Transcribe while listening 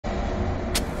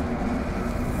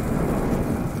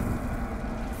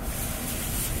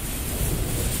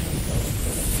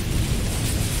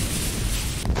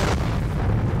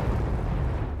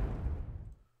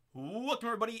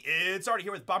Welcome, everybody. It's Artie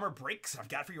here with Bomber Breaks. I've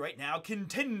got for you right now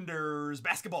Contenders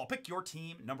Basketball. Pick your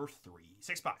team, number 3.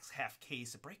 6-box, half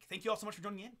case break. Thank you all so much for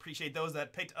joining in. Appreciate those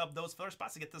that picked up those filler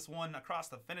spots to get this one across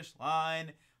the finish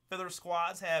line. Filler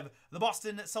squads have the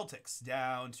Boston Celtics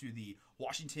down to the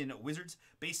Washington Wizards.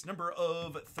 Base number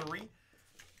of 3.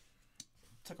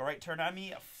 Took a right turn on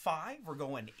me. 5. We're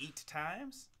going 8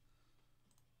 times.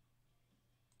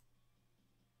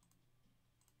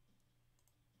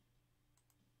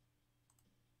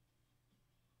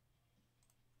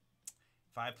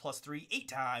 5 plus 3, 8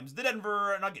 times. The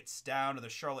Denver Nuggets down to the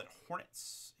Charlotte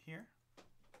Hornets here.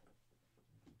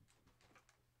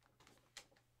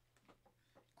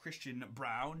 Christian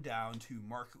Brown down to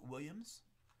Mark Williams.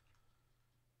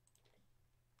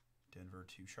 Denver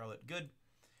to Charlotte. Good.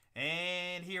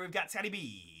 And here we've got Scotty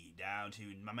B down to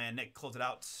my man Nick. Close it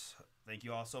out. Thank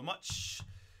you all so much.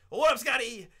 What up,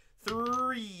 Scotty?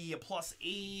 3 plus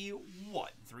a 1.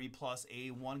 3 plus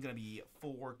a 1. Going to be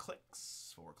 4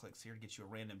 clicks. 4 clicks here to get you a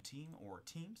random team or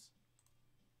teams.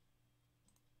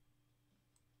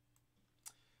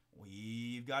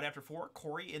 We've got after 4,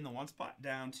 Corey in the 1 spot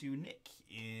down to Nick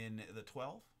in the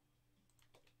 12.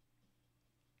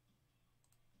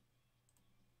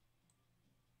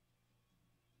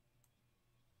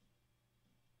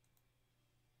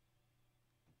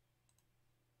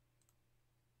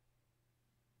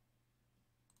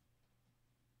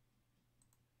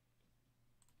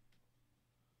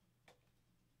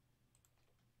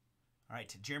 All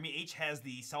right, Jeremy H has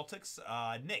the Celtics.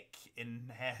 Nick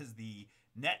has the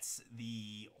Nets,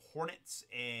 the Hornets,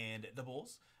 and the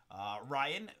Bulls.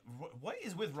 Ryan, what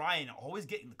is with Ryan always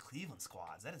getting the Cleveland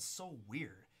squads? That is so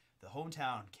weird. The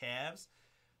hometown Cavs.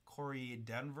 Corey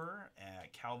Denver.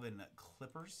 Calvin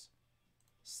Clippers.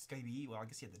 Scotty B. Well, I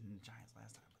guess he had the Giants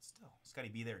last time, but still. Scotty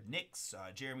B there. Knicks.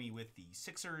 Jeremy with the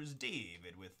Sixers.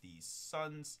 David with the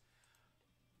Suns.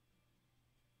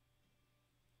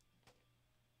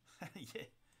 Yeah.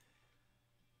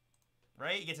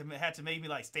 Right? You had to make me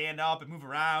like stand up and move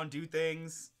around, do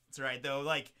things. That's right though.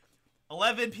 Like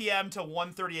 11 p.m. to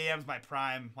 1:30 a.m. is my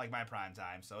prime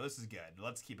time. So this is good.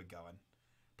 Let's keep it going.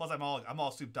 Plus I'm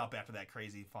all souped up after that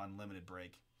crazy fun limited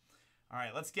break. All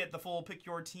right, let's get the full pick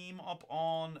your team up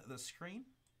on the screen.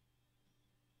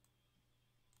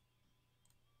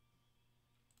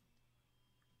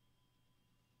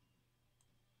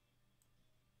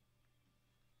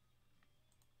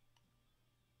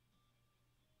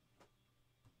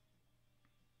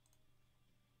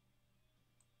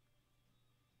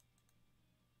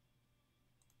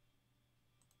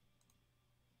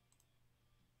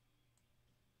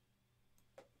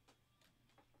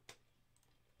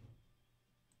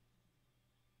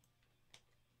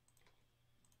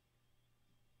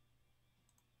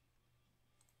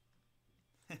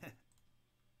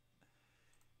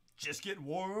 Just get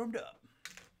warmed up.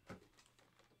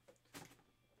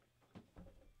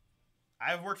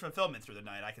 I've worked fulfillment through the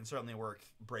night. I can certainly work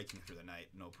breaking through the night.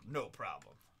 No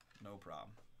problem. No problem.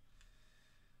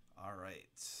 All right.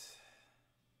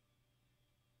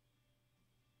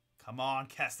 Come on,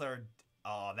 Kessler.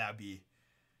 Oh, that'd be...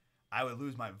 I would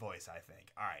lose my voice, I think.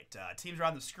 All right. Teams are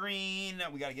on the screen.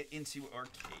 We got to get into our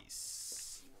case.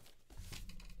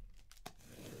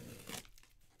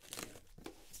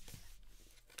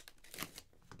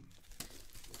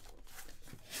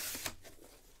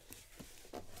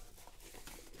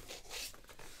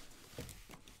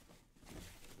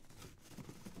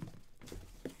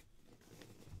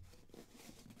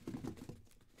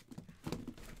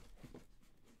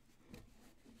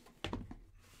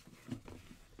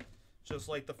 Just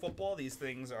like the football, these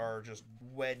things are just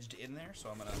wedged in there, so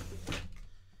I'm going to...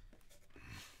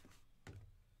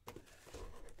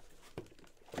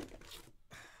 Okay.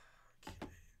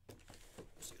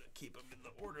 Just going to keep them in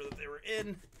the order that they were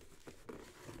in.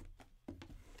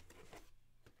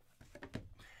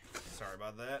 Sorry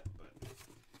about that, but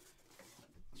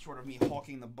short of me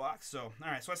hawking the box. So, all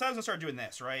right, so I said I was going to start doing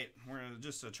this, right? We're going to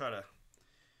just try to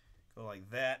go like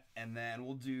that, and then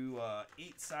we'll do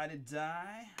 8-sided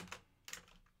die.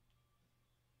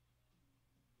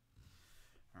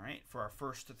 All right, for our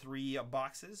first 3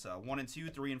 boxes, 1 and 2,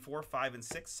 3 and 4, 5 and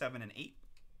 6, 7 and 8.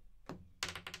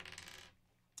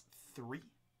 3,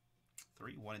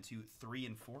 1 and 2, 3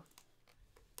 and 4.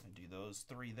 And do those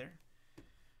 3 there.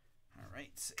 All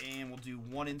right, and we'll do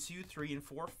 1 and 2, 3 and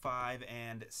 4, 5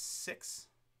 and 6.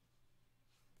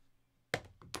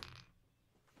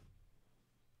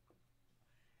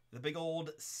 The big old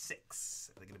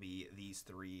 6. They're going to be these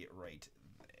 3 right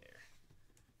there.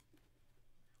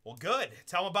 Well, good.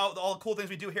 Tell them about all the cool things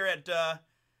we do here at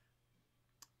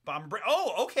Bomber Break.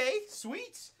 Oh, okay.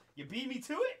 Sweet. You beat me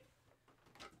to it.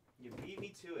 You beat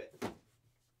me to it.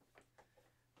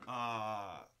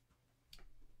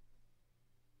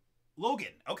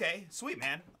 Logan. Okay, sweet,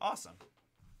 man. Awesome.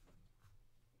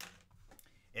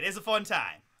 It is a fun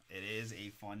time. It is a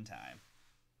fun time.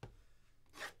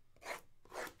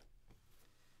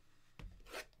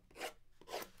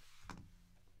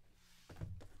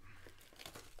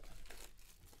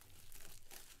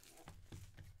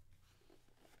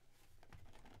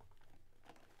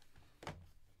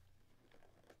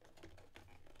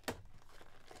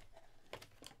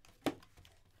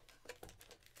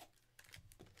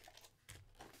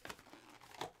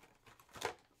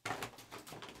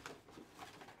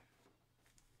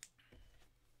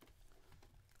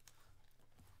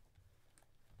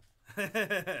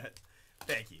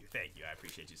 Thank you. I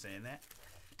appreciate you saying that.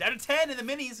 Down to 10 in the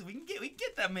minis. We can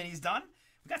get that minis done.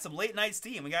 We got some late night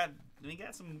steam. We got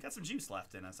some juice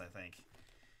left in us, I think.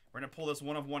 We're gonna pull this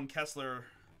 1/1 Kessler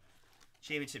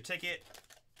championship ticket.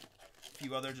 A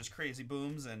few other just crazy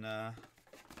booms and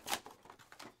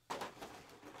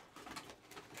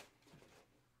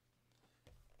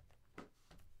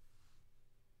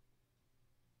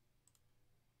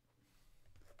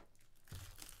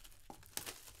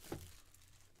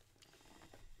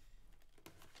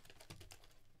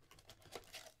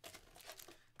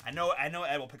I know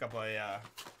Ed will pick up a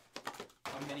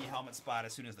mini helmet spot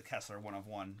as soon as the Kessler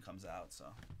 1/1 comes out, so.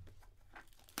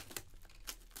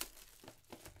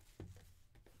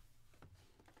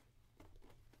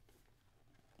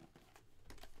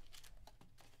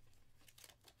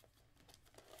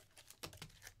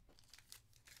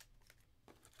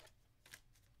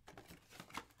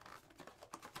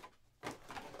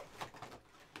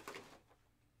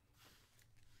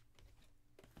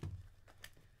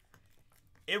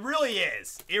 It really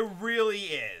is. It really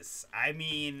is. I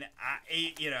mean,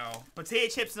 you know,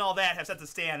 potato chips and all that have set the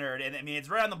standard, and I mean, it's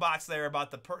right on the box there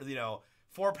about the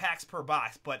 4 packs per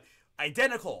box, but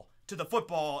identical to the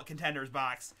football Contenders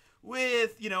box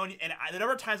with, you know, and the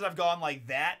number of times that I've gone like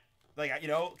that, like, you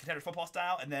know, Contenders football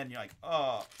style, and then you're like,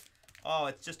 oh,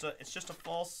 it's just a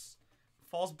false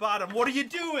bottom. What are you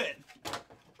doing?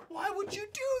 Why would you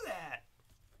do that?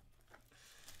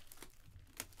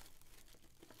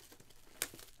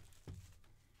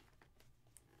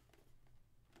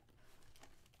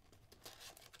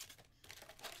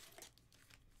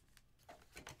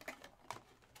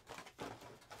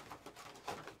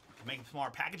 Make smaller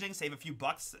packaging, save a few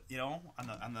bucks, you know,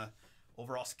 on the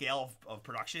overall scale of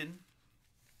production.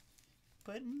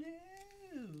 But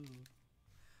no.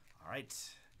 All right.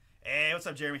 Hey, what's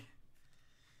up, Jeremy?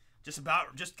 Just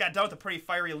got done with a pretty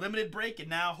fiery limited break, and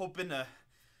now hoping to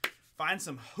find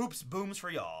some hoops booms for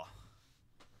y'all.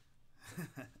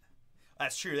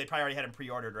 That's true. They probably already had them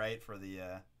pre-ordered, right, for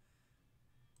the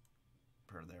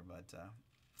per there, but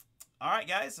all right,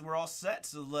 guys, we're all set,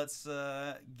 so let's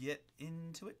get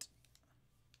into it.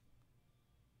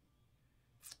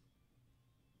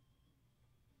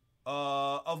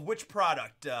 Of which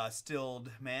product,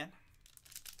 Stilled Man?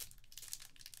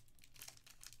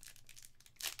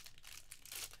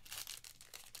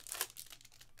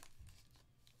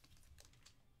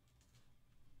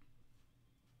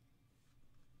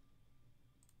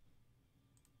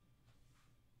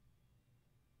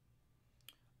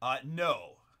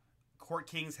 No. Court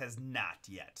Kings has not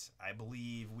yet. I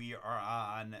believe we're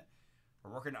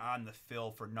working on the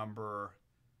fill for number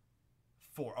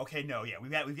 4. Okay, no, yeah,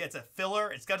 we've got it's a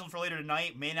filler. It's scheduled for later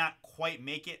tonight. May not quite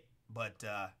make it, but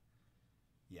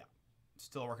yeah,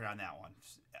 still working on that one.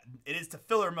 It is to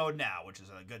filler mode now, which is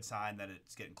a good sign that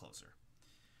it's getting closer.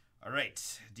 All right,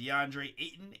 DeAndre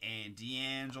Ayton and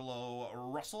D'Angelo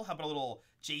Russell. How about a little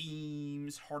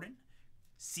James Harden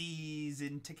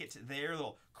season ticket there? A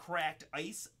little cracked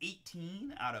ice,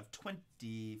 18 out of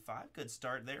 25. Good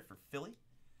start there for Philly.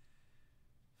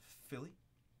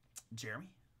 Jeremy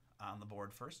on the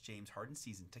board first. James Harden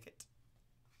season ticket.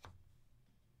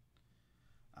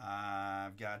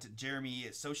 I've got Jeremy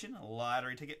Sochin, a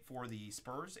lottery ticket for the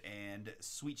Spurs, and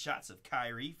sweet shots of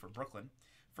Kyrie for Brooklyn.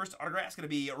 First autograph is going to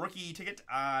be a rookie ticket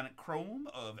on Chrome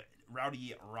of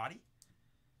Rowdy Roddy.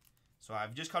 So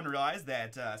I've just come to realize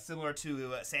that similar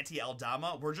to Santi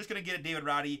Aldama, we're just going to get a David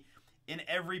Roddy in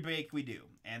every break we do.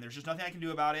 And there's just nothing I can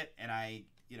do about it. And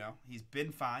he's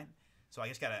been fine. So I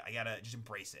gotta just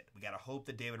embrace it. We gotta hope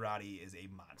that David Roddy is a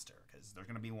monster, because there's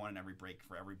gonna be one in every break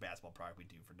for every basketball product we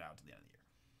do from now to the end of the year.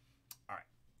 All right,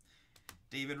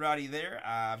 David Roddy there.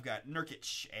 I've got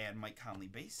Nurkic and Mike Conley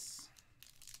base.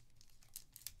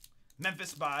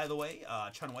 Memphis, by the way,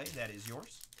 Chunway, that is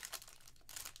yours.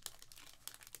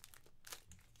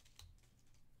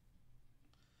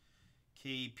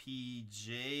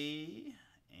 KPJ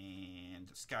And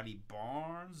Scotty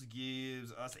Barnes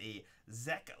gives us a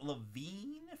Zach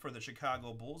LaVine for the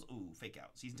Chicago Bulls. Ooh, fake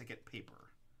out. Season ticket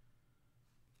paper.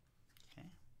 Okay.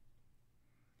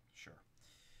 Sure.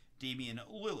 Damian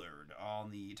Lillard on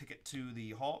the ticket to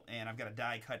the Hall. And I've got a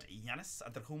die cut Giannis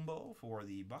Antetokounmpo for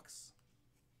the Bucks.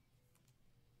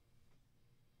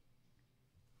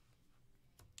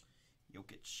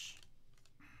 Jokic.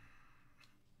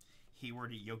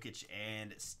 Hayward, Jokic,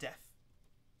 and Steph.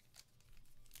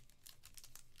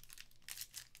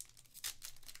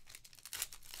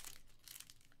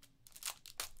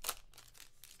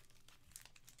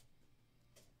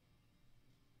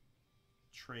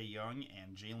 Trae Young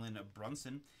and Jalen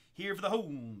Brunson here for the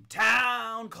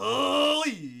hometown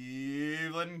Cleveland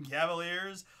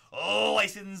Cavaliers.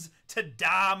 License to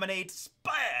dominate.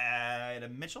 Spider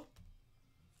Mitchell.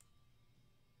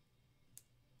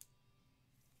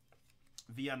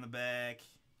 V on the back.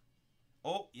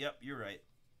 Oh, yep, you're right.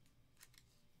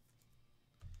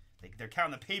 They're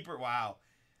counting the paper. Wow,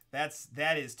 that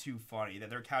is too funny that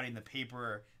they're counting the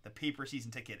paper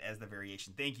season ticket as the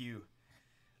variation. Thank you.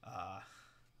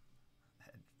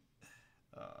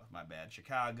 My bad.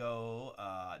 Chicago,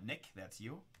 Nick, that's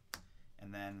you.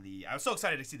 And then I was so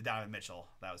excited to see the Donovan Mitchell.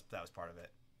 That was part of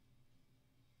it.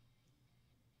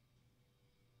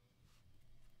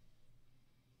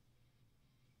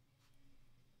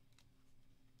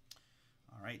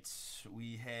 All right,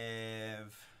 we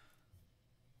have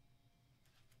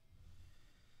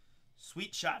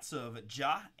sweet shots of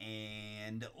Ja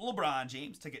and LeBron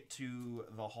James. Ticket to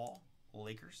the Hall,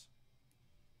 Lakers.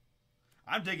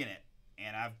 I'm digging it.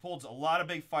 And I've pulled a lot of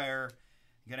big fire.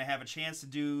 Gonna have a chance to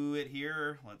do it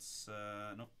here. Let's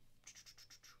nope.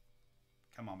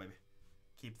 Come on, baby.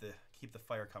 Keep the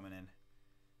fire coming in.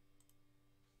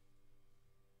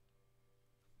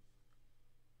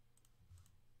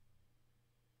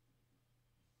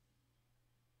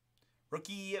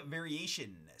 Rookie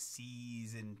variation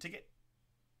season ticket.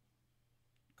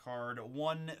 Card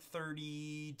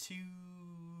 132.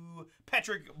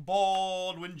 Patrick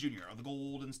Baldwin Jr. of the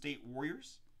Golden State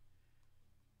Warriors.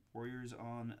 Warriors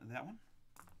on that one.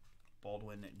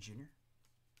 Baldwin Jr.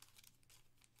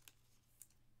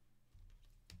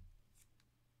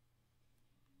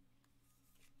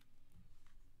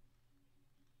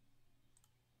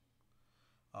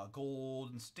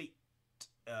 Golden State.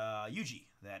 Yuji,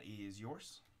 that is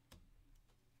yours.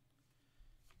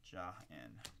 Ja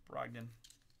and Brogdon.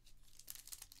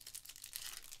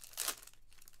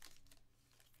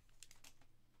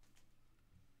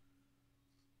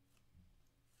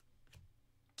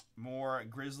 More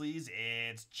Grizzlies.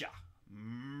 It's Ja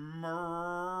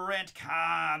Morant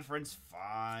Conference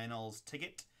Finals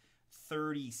ticket.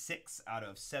 36 out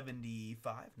of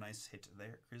 75. Nice hit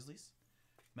there, Grizzlies.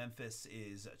 Memphis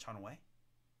is Chonaway.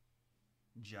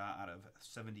 Ja out of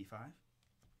 75.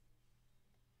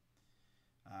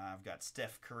 I've got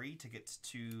Steph Curry tickets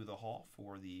to the Hall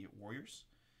for the Warriors.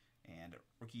 And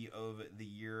Rookie of the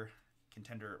Year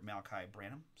contender Malachi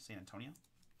Branham, San Antonio.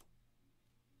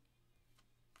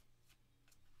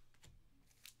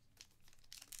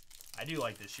 I do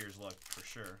like this year's look for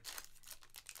sure.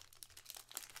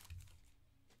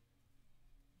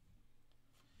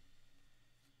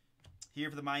 Here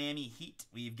for the Miami Heat,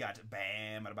 we've got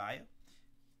Bam Adebayo.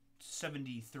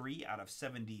 73 out of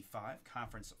 75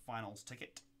 conference finals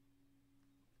ticket.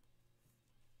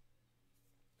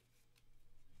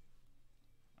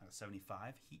 Out of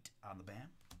 75, Heat on the Bam.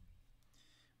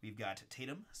 We've got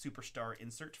Tatum, superstar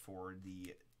insert for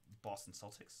the Boston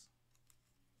Celtics.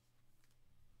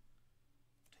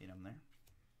 Tatum there.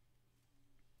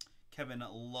 Kevin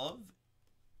Love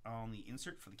on the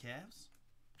insert for the Cavs.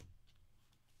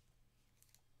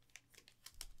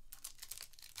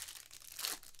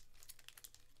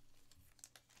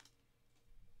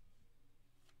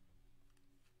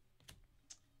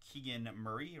 Keegan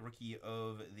Murray, Rookie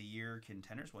of the Year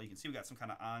contenders. Well, you can see we got some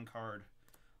kind of on-card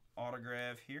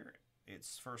autograph here.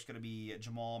 It's first going to be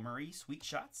Jamal Murray, Sweet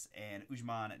Shots, and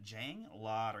Usman Jang,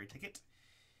 lottery ticket.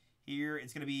 Here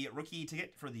it's going to be rookie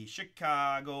ticket for the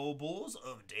Chicago Bulls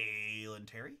of Dalen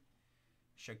Terry.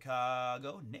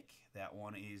 Chicago, Nick, that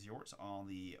one is yours on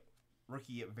the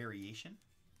rookie variation.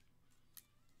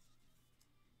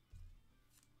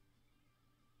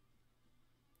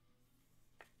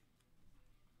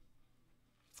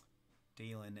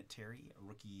 Dalen Terry,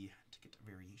 rookie ticket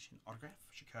variation autograph,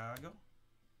 Chicago.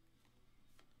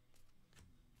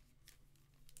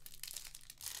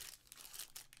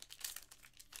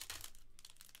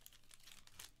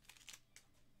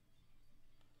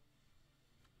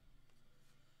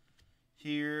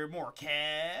 Here, more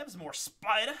Cavs, more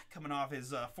Spider coming off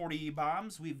his 40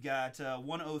 bombs. We've got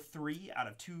 103 out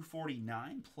of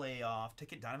 249 playoff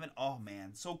ticket. Donovan, oh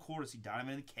man, so cool to see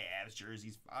Donovan in the Cavs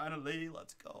jerseys. Finally,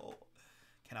 let's go.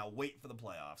 Cannot wait for the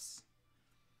playoffs.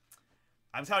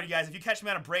 I'm telling you guys, if you catch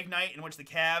me on a break night in which the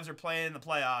Cavs are playing in the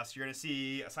playoffs, you're going to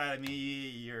see a side of me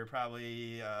you're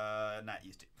probably not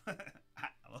used to. I'm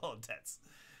a little intense.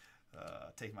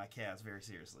 Take my Cavs very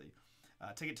seriously.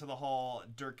 Ticket to the Hall,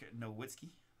 Dirk Nowitzki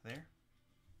there.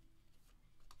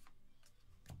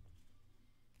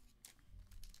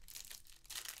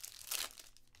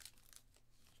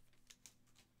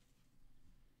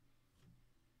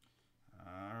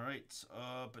 All right,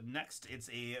 up next, it's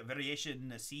a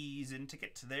variation season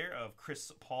ticket there of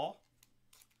Chris Paul.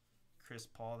 Chris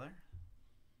Paul there.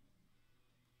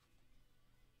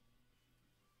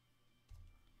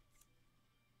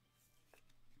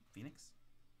 Phoenix.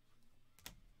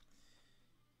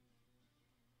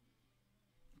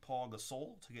 Paul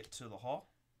Gasol to get to the Hall.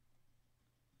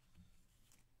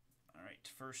 All right,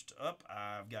 first up,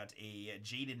 I've got a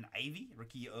Jaden Ivey,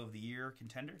 Rookie of the Year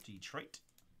contender, Detroit.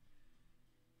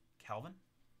 Calvin.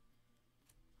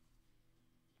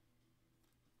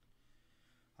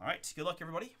 All right, good luck,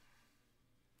 everybody.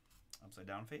 Upside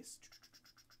down face.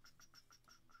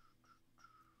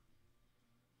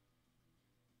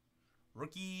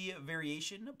 Rookie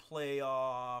variation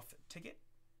playoff ticket.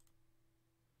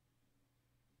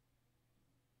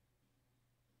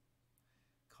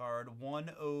 Card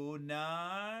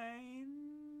 109.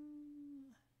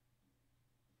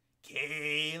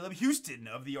 Caleb Houston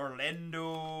of the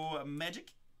Orlando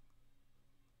Magic.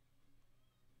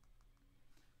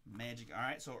 All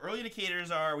right, so early indicators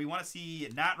are we want to see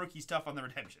not rookie stuff on the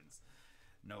redemptions.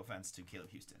 No offense to Caleb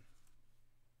Houston.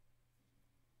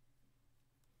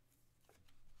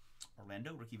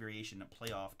 Orlando, rookie variation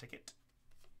playoff ticket.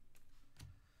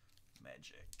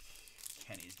 Magic.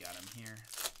 Kenny's got him here.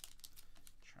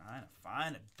 Trying to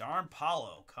find a darn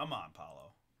Paulo. Come on,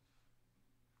 Paulo.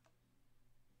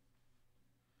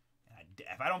 And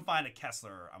if I don't find a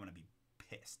Kessler, I'm going to be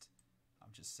pissed. I'm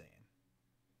just saying.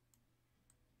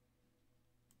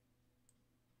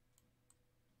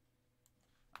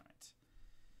 All right.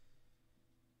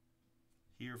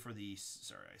 Here for the...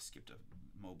 Sorry, I skipped a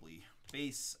Mobley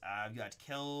base. I've got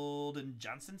Keldon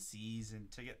Johnson season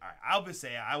ticket. All right, I'll just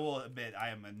say, I will admit I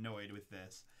am annoyed with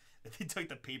this. If they took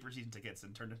the paper season tickets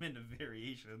and turned them into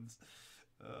variations,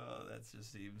 that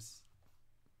just seems...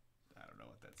 I don't know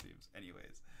what that seems.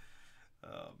 Anyways.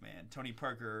 Oh, man. Tony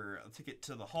Parker, a ticket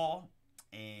to the Hall.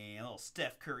 And a little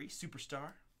Steph Curry,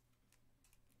 superstar.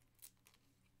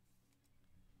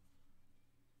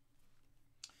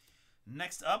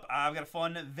 Next up, I've got a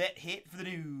fun vet hit for the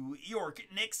New York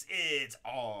Knicks. It's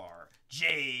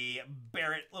R.J.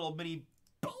 Barrett, little mini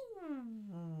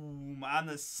boom on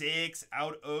the 6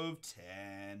 out of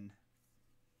 10.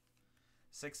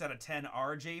 6 out of 10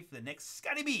 RJ for the Knicks.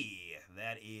 Scotty B,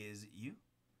 that is you.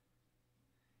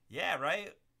 Yeah,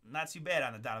 right? Not too bad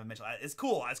on the Donovan Mitchell. It's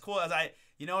cool. As cool as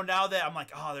now that I'm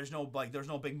like, oh, there's no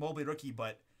big Mobley rookie,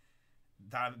 but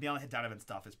being able to hit Donovan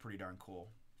stuff is pretty darn cool.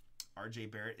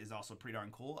 RJ Barrett is also pretty darn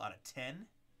cool out of 10.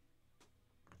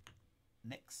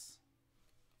 Knicks.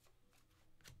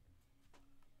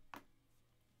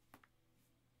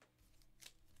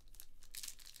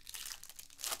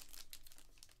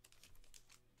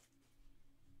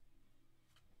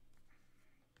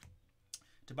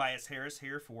 Tobias Harris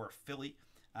here for Philly.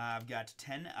 I've got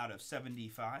 10 out of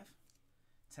 75.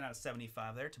 10 out of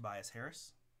 75 there, Tobias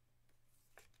Harris.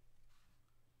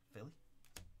 Philly.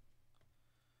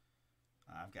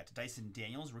 I've got Dyson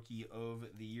Daniels, Rookie of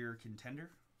the Year contender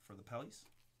for the Pellies.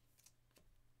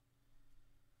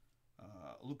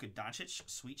 Luka Doncic,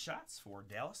 Sweet Shots for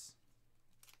Dallas.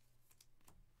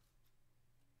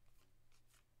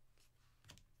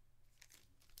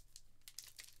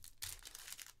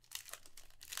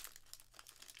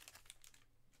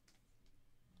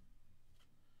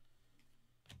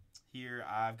 Here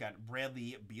I've got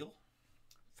Bradley Beal,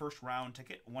 first round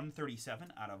ticket,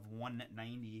 137 out of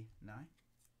 199.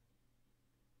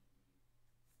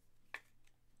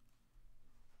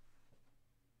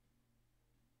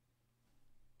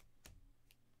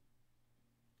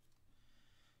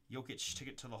 Jokic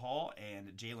ticket to the Hall and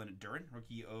Jalen Duren,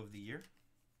 Rookie of the Year.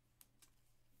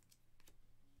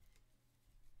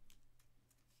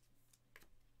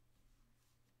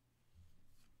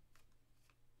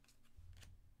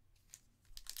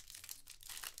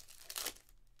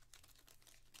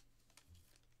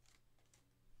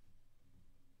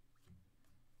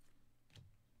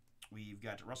 We've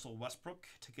got Russell Westbrook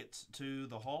ticket to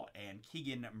the Hall and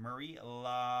Keegan Murray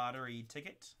lottery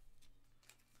ticket.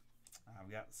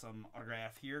 I've got some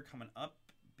autograph here coming up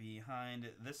behind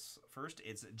this first.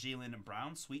 It's Jaylen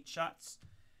Brown, Sweet Shots.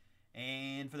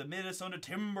 And for the Minnesota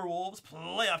Timberwolves,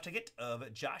 playoff ticket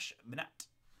of Josh Minott.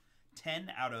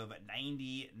 10 out of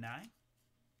 99.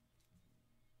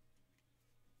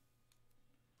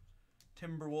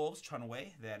 Timberwolves,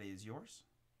 Chunway, that is yours.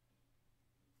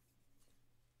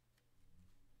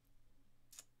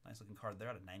 Nice looking card there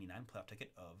out of 99, playoff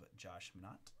ticket of Josh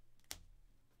Minott.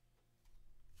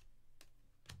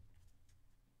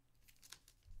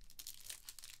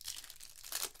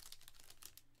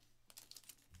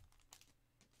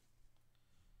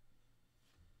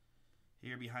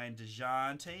 Here behind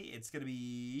DeJounte, it's going to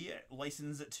be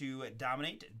licensed to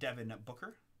dominate, Devin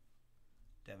Booker.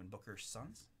 Devin Booker's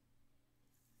Suns.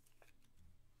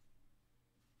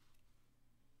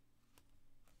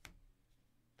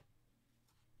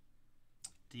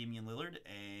 Damian Lillard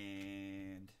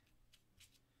and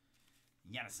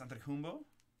Giannis Antetokounmpo.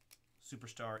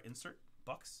 Superstar insert,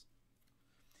 Bucks.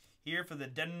 Here for the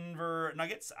Denver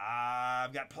Nuggets,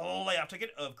 I've got playoff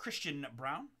ticket of Christian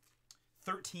Braun.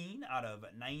 13 out of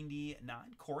 99.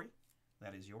 Corey,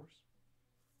 that is yours.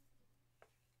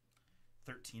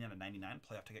 13 out of 99.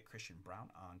 Playoff ticket, Christian Braun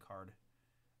on card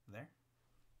there.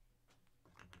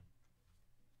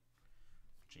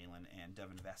 Jalen and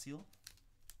Devin Vassell.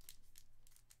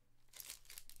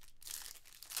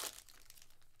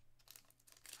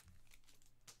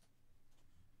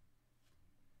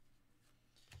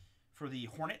 For the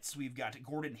Hornets, we've got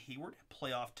Gordon Hayward,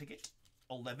 playoff ticket,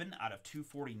 11 out of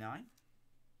 249.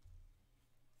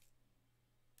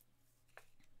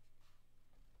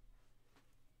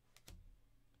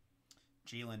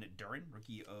 Jalen Duren,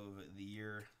 Rookie of the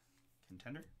Year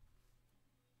contender.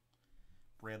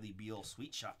 Bradley Beal,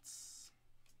 Sweet Shots.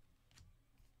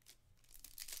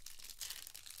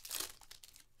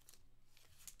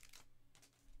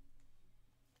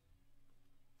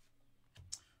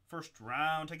 First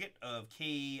round ticket of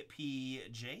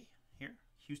KPJ here,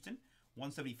 Houston.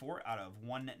 174 out of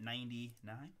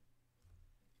 199.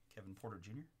 Kevin Porter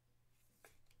Jr.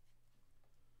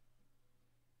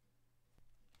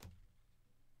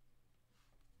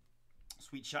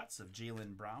 Sweet Shots of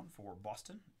Jaylen Brown for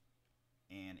Boston.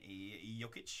 And a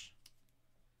Jokic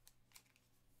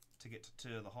ticket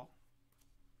to the Hall.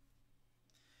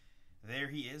 There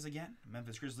he is again.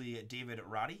 Memphis Grizzly David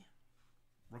Roddy.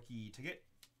 Rookie ticket.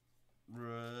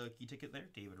 Rookie ticket there,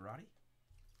 David Roddy.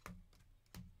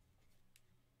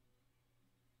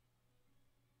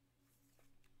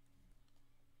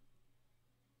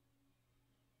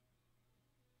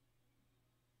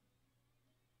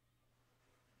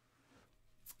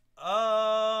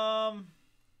 All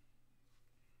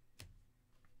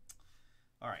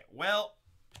right. Well,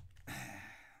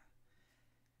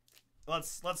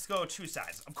 let's go two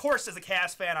sides. Of course, as a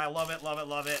Cavs fan, I love it, love it,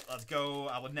 love it. Let's go.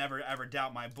 I would never ever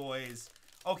doubt my boys.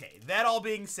 Okay. That all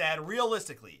being said,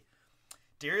 realistically,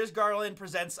 Darius Garland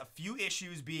presents a few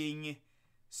issues being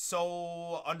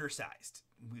so undersized.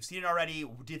 We've seen it already.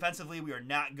 Defensively, we are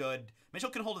not good.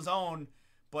 Mitchell can hold his own,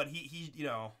 but he you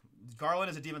know,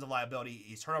 Garland is a defensive liability.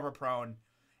 He's turnover prone,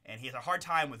 and he has a hard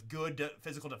time with good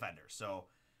physical defenders. So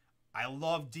I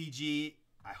love DG.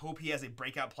 I hope he has a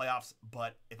breakout playoffs,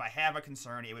 but if I have a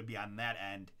concern, it would be on that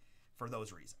end for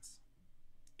those reasons.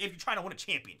 If you're trying to win a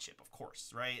championship, of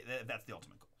course, right? That's the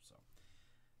ultimate goal. So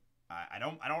I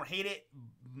don't hate it,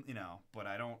 you know, but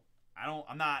I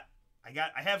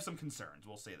have some concerns.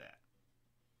 We'll say that.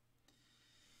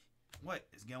 What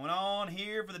is going on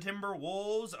here for the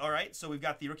Timberwolves? All right, so we've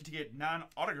got the rookie ticket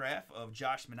non-autograph of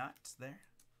Josh Minott there.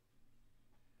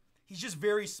 He's just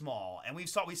very small, and we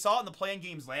saw it in the playing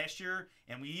games last year,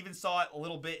 and we even saw it a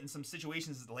little bit in some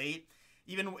situations late.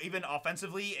 Even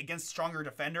offensively against stronger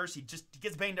defenders, he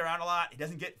gets banged around a lot. He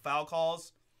doesn't get foul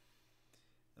calls.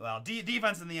 Well,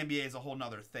 defense in the NBA is a whole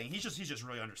nother thing. He's just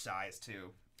really undersized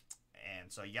too, and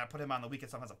so you got to put him on the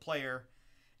weakest offensive player.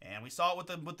 And we saw it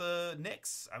with the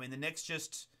Knicks. I mean, the Knicks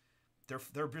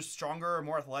they're just stronger,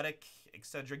 more athletic,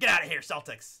 etc. Get out of here,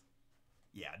 Celtics.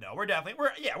 Yeah, no, we're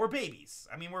babies.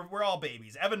 I mean, we're all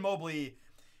babies. Evan Mobley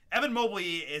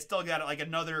is still got like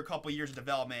another couple years of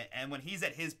development, and when he's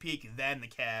at his peak, then the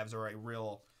Cavs are a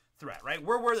real threat, right?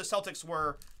 We're where the Celtics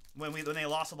were when they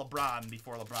lost to LeBron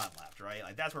before LeBron left, right?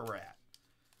 Like that's where we're at.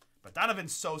 But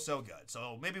Donovan's so good,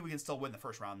 so maybe we can still win the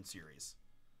first round series.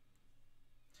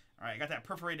 All right, I got that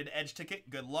perforated edge ticket.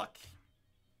 Good luck.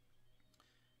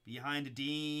 Behind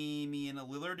Damian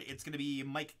Lillard, it's going to be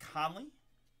Mike Conley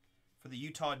for the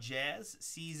Utah Jazz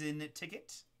season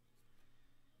ticket.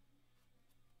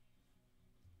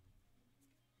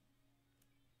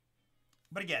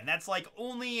 But again, that's like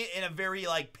only in a very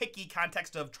like picky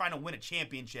context of trying to win a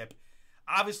championship.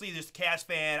 Obviously, just a Cavs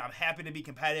fan. I'm happy to be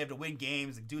competitive, to win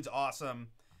games. The dude's awesome.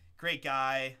 Great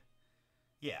guy.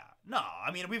 Yeah. No,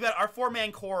 I mean, we've got our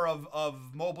four-man core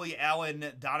of Mobley, Allen,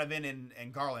 Donovan,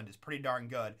 and Garland is pretty darn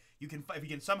good. You can, if you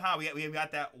can somehow, we've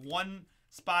got that one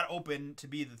spot open to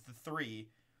be the three.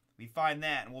 We find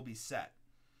that, and we'll be set.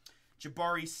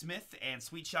 Jabari Smith and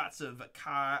sweet shots of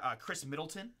Chris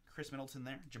Middleton. Chris Middleton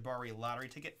there. Jabari lottery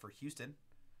ticket for Houston.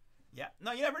 Yeah.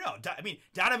 No, you never know. I mean,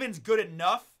 Donovan's good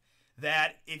enough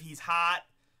that if he's hot,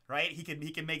 right, he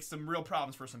can make some real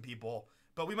problems for some people.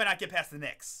 But we might not get past the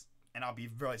Knicks, and I'll be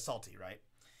really salty, right?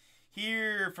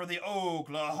 Here for the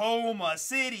Oklahoma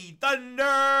City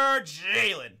Thunder,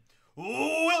 Jalen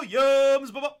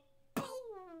Williams. Boom.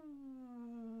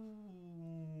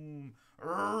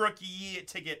 Rookie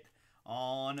ticket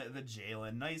on the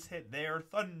Jalen. Nice hit there,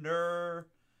 Thunder.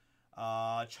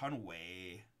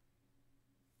 Chunway.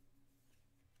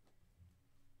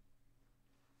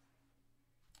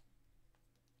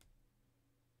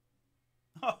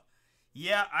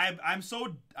 Yeah, I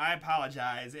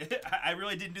apologize. I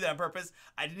really didn't do that on purpose.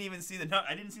 I didn't even see the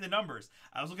numbers.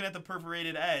 I was looking at the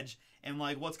perforated edge and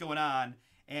like what's going on.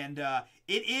 And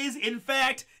it is in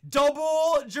fact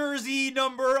double jersey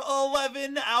number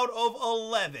 11 out of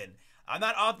 11. I'm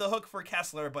not off the hook for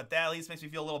Kessler, but that at least makes me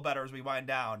feel a little better as we wind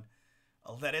down.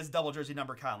 Oh, that is double jersey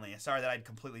number Conley. Sorry that I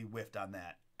completely whiffed on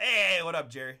that. Hey, what up,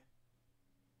 Jerry?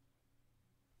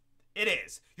 It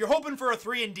is. You're hoping for a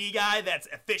 3-and-D guy that's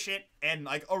efficient and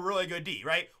like a really good D,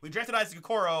 right? We drafted Isaac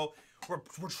Okoro.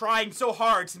 We're trying so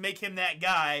hard to make him that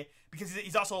guy because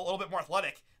he's also a little bit more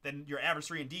athletic than your average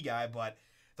 3-and-D guy, but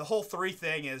the whole 3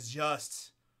 thing is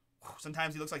just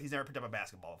sometimes he looks like he's never picked up a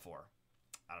basketball before.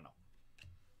 I don't know.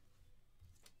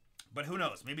 But who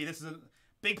knows? Maybe this is a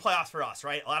big playoffs for us,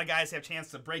 right? A lot of guys have a chance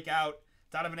to break out.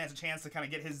 Donovan has a chance to kind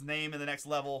of get his name in the next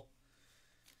level.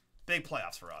 Big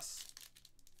playoffs for us.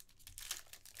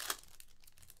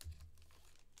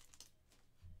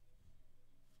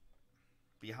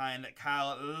 Behind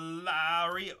Kyle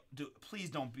Lowry. Please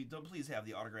please have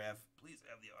the autograph. Please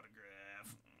have the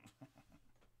autograph.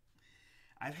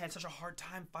 I've had such a hard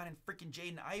time finding freaking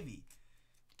Jaden Ivey.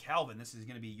 Calvin, this is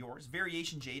going to be yours.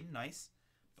 Variation Jaden, nice.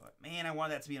 But, man, I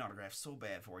wanted that to be an autograph so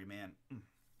bad for you, man.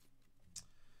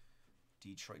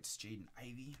 Detroit's Jaden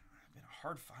Ivey. Been a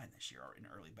hard find this year in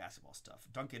early basketball stuff.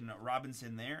 Duncan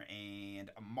Robinson there and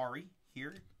Amari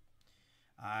here.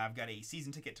 I've got a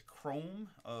season ticket to Chrome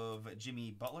of Jimmy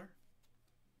Butler.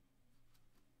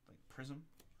 Like Prism,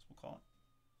 as we'll call it.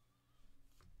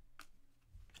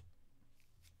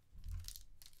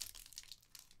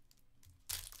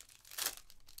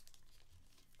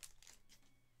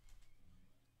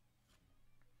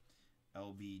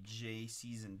 LBJ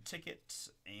season ticket.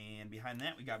 And behind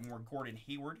that, we got more Gordon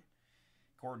Hayward.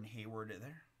 Gordon Hayward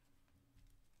there.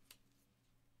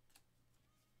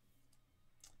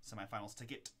 Semifinals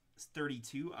ticket is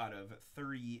 32 out of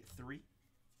 33.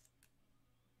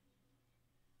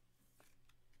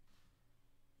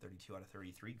 32 out of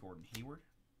 33, Gordon Hayward.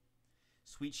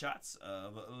 Sweet shots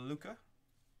of Luka,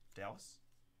 Dallas.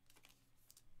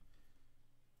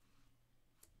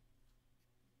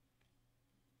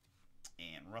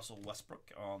 And Russell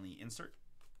Westbrook on the insert.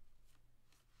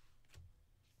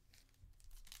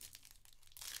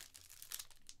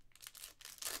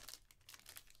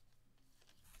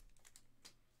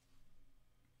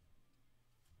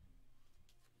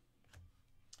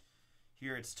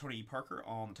 Here it's Tony Parker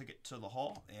on the ticket to the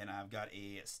Hall, and I've got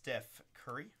a Steph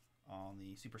Curry on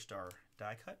the Superstar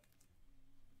die cut.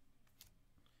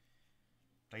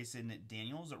 Dyson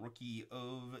Daniels, a Rookie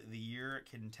of the Year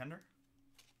contender.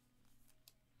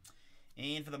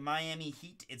 And for the Miami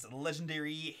Heat, it's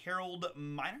legendary Harold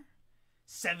Miner.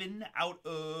 7 out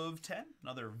of 10.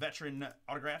 Another veteran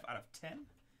autograph out of 10.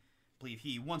 Believe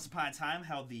he once upon a time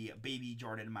held the Baby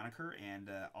Jordan moniker, and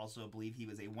also believe he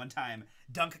was a one-time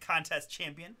dunk contest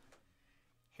champion.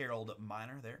 Harold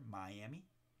Miner there, Miami.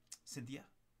 Cynthia,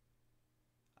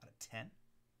 out of 10.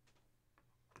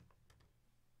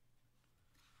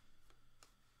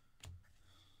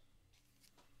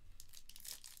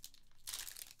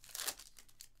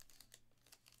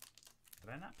 Did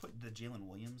I not put the Jalen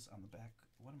Williams on the back?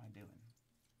 What am I doing?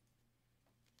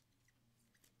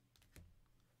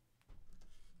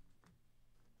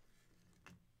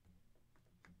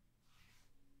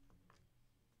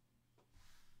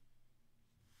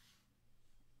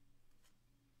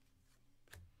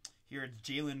 Here it's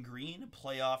Jalen Green,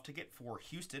 playoff ticket for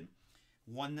Houston.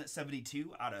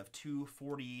 172 out of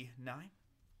 249.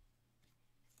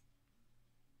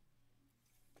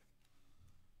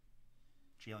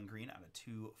 Jalen Green out of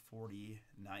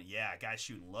 249. Yeah, guy's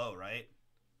shooting low, right?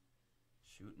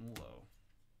 Shooting low.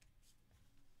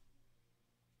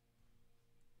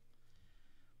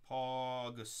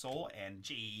 Paul Gasol and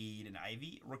Jaden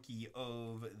Ivey, Rookie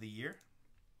of the Year.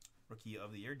 Rookie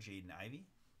of the Year, Jaden Ivey.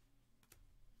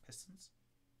 Pistons.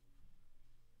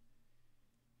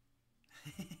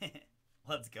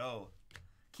 Let's go.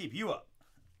 Keep you up.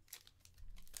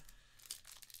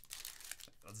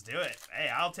 Let's do it. Hey,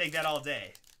 I'll take that all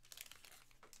day.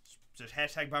 Just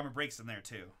hashtag Bomber Breaks in there,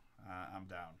 too. I'm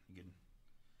down. You can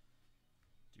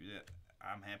do that.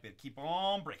 I'm happy to keep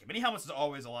on breaking. Mini helmets is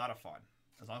always a lot of fun.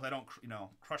 As long as I don't,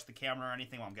 crush the camera or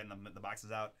anything while I'm getting the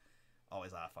boxes out.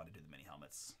 Always a lot of fun to do the mini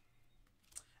helmets.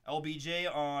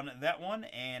 LBJ on that one.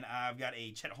 And I've got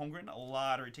a Chet Holmgren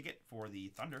lottery ticket for the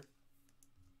Thunder.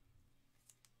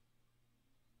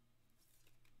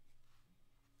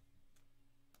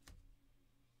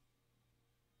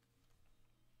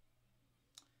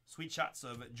 Sweet shots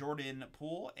of Jordan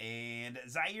Poole and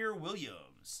Zaire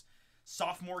Williams.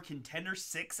 Sophomore contender,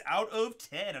 6 out of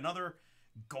 10. Another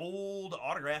gold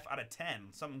autograph out of 10.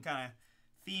 Something kind of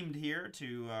themed here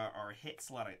to our hits.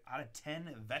 A lot of out of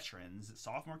 10 veterans.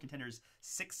 Sophomore contenders,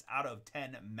 6 out of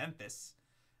 10 Memphis.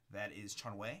 That is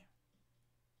Chunway.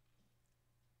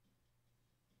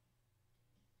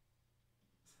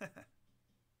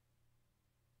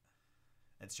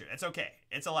 That's true. It's okay.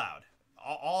 It's allowed.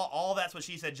 All that's what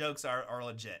she said jokes are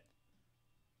legit.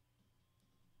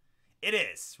 It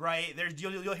is, right?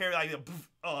 You'll hear like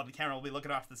the camera will be looking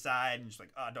off to the side and just like,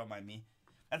 oh, don't mind me.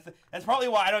 That's probably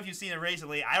why, I don't know if you've seen it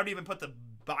recently, I don't even put the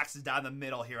boxes down the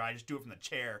middle here. I just do it from the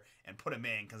chair and put them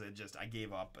in because I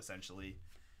gave up essentially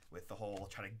with the whole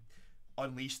trying to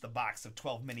unleash the box of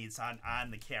 12 minis on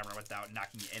the camera without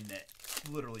knocking in it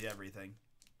literally everything.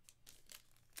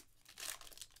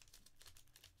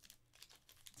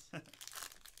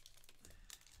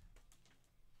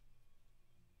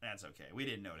 That's okay. We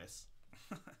didn't notice.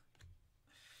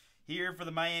 Here for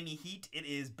the Miami Heat, it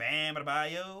is Bam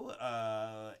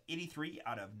Adebayo, 83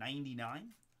 out of 99.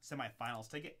 Semifinals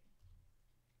ticket.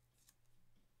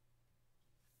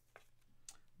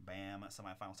 Bam,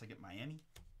 semifinals ticket, Miami.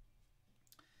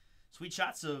 Sweet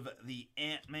shots of the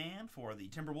Ant-Man for the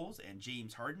Timberwolves and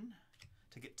James Harden.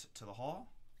 Ticket to the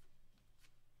Hall.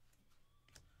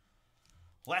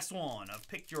 Last one of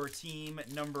Pick Your Team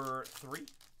number 3.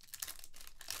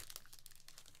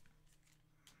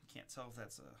 Can't tell if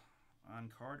that's a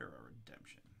on-card or a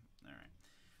redemption. All right.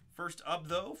 First up,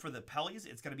 though, for the Pellies,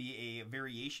 it's going to be a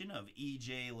variation of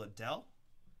E.J. Liddell.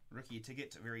 Rookie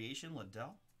ticket variation,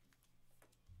 Liddell.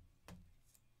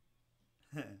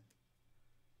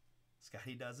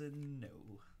 Scotty doesn't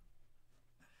know.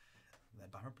 That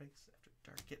Bomber Breaks after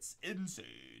dark gets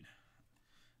insane.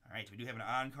 All right, we do have an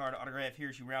on-card autograph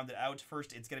here to round it out.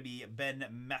 First, it's going to be Ben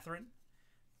Mathurin,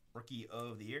 Rookie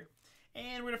of the Year.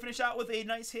 And we're going to finish out with a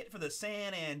nice hit for the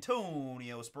San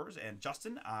Antonio Spurs. And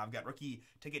Justin, I've got rookie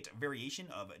ticket variation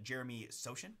of Jeremy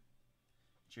Sochan.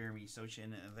 Jeremy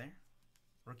Sochan there.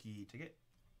 Rookie ticket.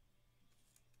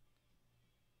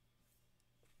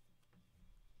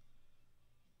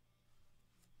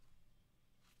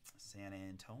 San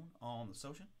Antonio on the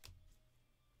Sochan.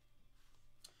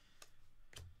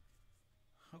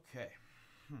 Okay.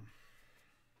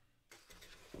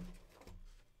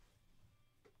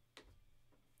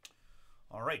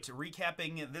 All right,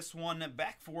 recapping this one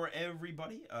back for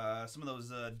everybody. Some of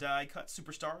those die-cut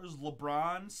superstars,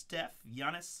 LeBron, Steph,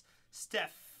 Giannis,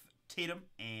 Steph, Tatum,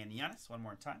 and Giannis. One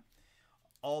more time.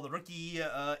 All the rookie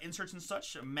inserts and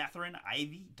such, Mathurin,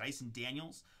 Ivy, Dyson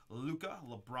Daniels, Luka,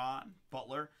 LeBron,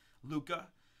 Butler, Luka,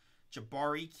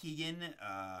 Jabari, Keegan,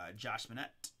 Josh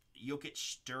Minette,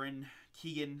 Jokic, Duran,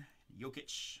 Keegan,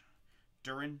 Jokic,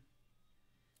 Duran,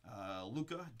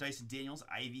 Luka, Dyson Daniels,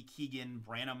 Ivy, Keegan,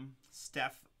 Branham,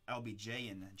 Steph, LBJ,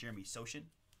 and Jeremy Sochan.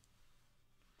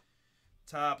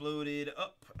 Top loaded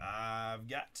up, I've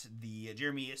got the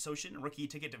Jeremy Sochan rookie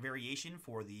ticket variation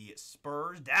for the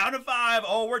Spurs. Down to 5.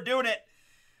 Oh, we're doing it.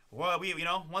 Well,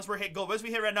 once we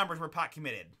hit red numbers, we're pot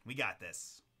committed. We got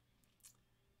this.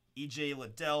 E.J.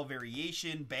 Liddell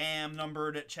variation, Bam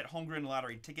numbered, Chet Holmgren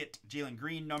lottery ticket, Jalen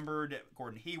Green numbered,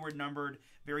 Gordon Hayward numbered,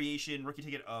 variation, rookie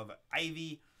ticket of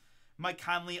Ivy, Mike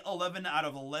Conley 11 out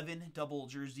of 11, double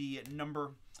jersey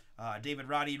number, David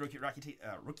Roddy rookie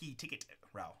ticket,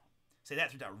 say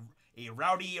that 3 times, a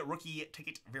Rowdy rookie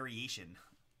ticket variation,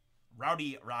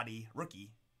 Rowdy Roddy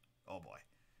rookie, oh boy,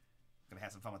 gonna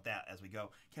have some fun with that as we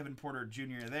go. Kevin Porter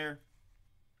Jr. there.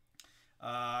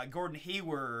 Gordon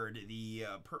Hayward, the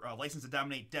license to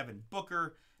dominate, Devin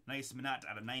Booker, nice Minot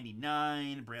out of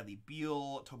 99, Bradley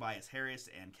Beal, Tobias Harris,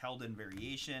 and Keldon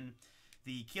variation.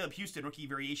 The Caleb Houston rookie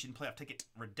variation playoff ticket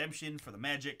redemption for the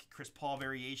Magic. Chris Paul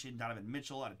variation. Donovan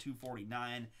Mitchell out of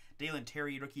 249. Dalen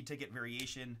Terry rookie ticket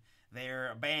variation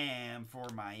there. Bam for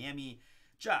Miami.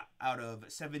 Ja out of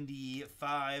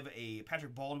 75. A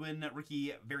Patrick Baldwin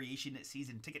rookie variation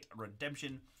season ticket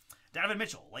redemption. Donovan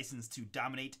Mitchell, licensed to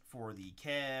dominate for the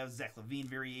Cavs. Zach LaVine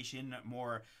variation.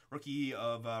 More rookie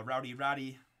of Rowdy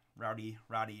rookie.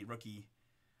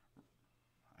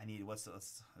 I need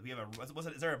we have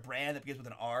is there a brand that begins with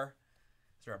an R?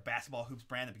 Is there a basketball hoops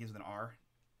brand that begins with an R?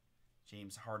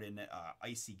 James Harden,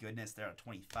 icy goodness there at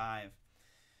 25. I'm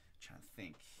trying to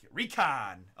think.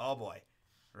 Recon. Oh boy,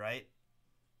 right?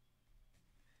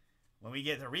 When we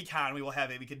get to Recon, we will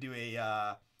have it. We could do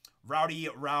a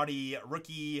Rowdy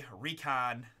rookie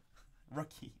Recon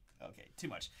rookie. Okay, too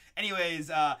much. Anyways,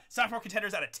 sophomore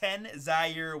contenders out of 10.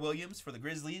 Zaire Williams for the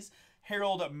Grizzlies.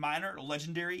 Harold Miner,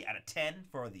 legendary, out of 10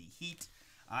 for the Heat.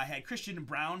 I had Christian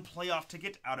Brown, playoff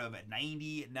ticket, out of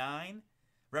 99.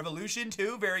 Revolution,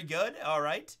 too, very good. All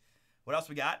right. What else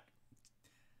we got?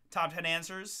 Top 10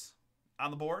 answers on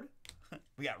the board.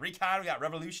 We got Recon, we got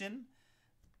Revolution.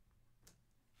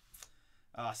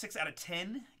 6 out of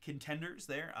 10 contenders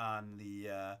there on the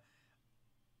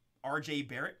RJ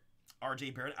Barrett.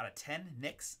 RJ Barrett out of 10.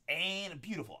 Knicks. And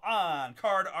beautiful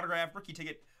on-card autograph rookie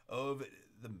ticket of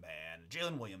the man,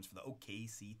 Jalen Williams for the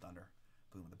OKC Thunder.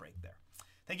 Boom, with the break there.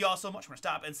 Thank you all so much. We're going to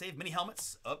stop and save mini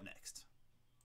helmets up next.